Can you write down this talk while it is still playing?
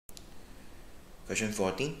Question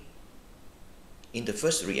 14. In the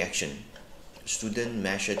first reaction, student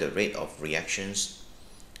measure the rate of reactions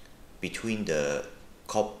between the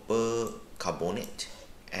copper carbonate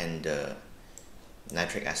and the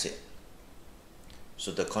nitric acid.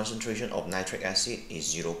 So the concentration of nitric acid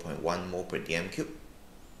is 0.1 mole per dm cube.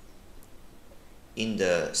 In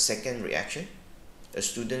the second reaction, a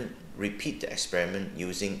student repeat the experiment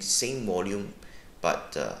using same volume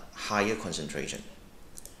but higher concentration.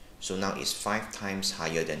 So now it's 5 times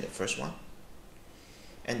higher than the first one.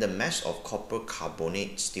 And the mass of copper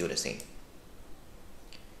carbonate still the same.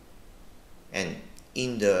 And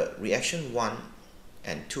in the reaction 1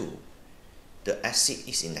 and 2, the acid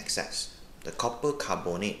is in excess. The copper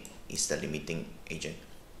carbonate is the limiting agent.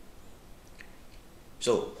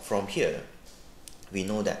 So from here, we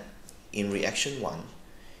know that in reaction 1,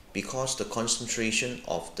 because the concentration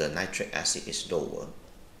of the nitric acid is lower,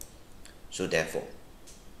 so therefore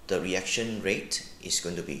the reaction rate is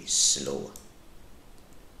going to be slower.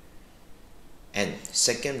 And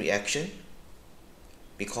second reaction,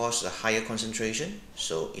 because the higher concentration,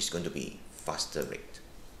 so it's going to be faster rate.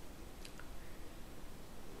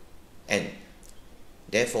 And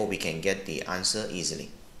therefore we can get the answer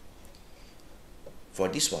easily. For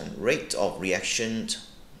this one, rate of reaction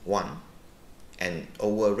 1 and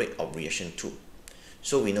over rate of reaction 2.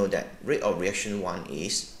 So we know that rate of reaction 1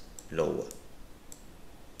 is lower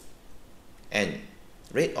and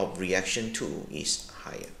rate of reaction 2 is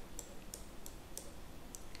higher.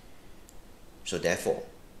 So therefore,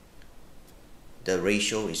 the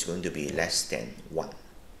ratio is going to be less than 1.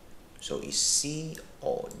 So it's C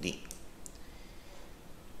or D.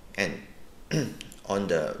 And on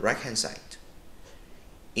the right hand side,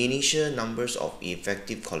 initial numbers of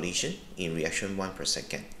effective collision in reaction 1 per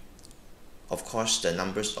second. Of course, the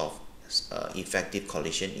numbers of effective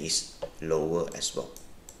collision is lower as well.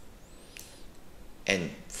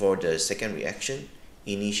 And for the second reaction,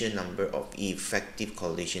 initial number of effective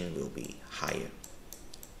collision will be higher.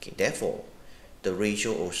 Okay, therefore, the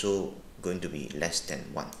ratio also going to be less than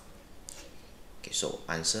 1. Okay, so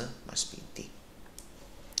answer must be D.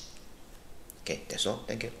 Okay, that's all.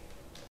 Thank you.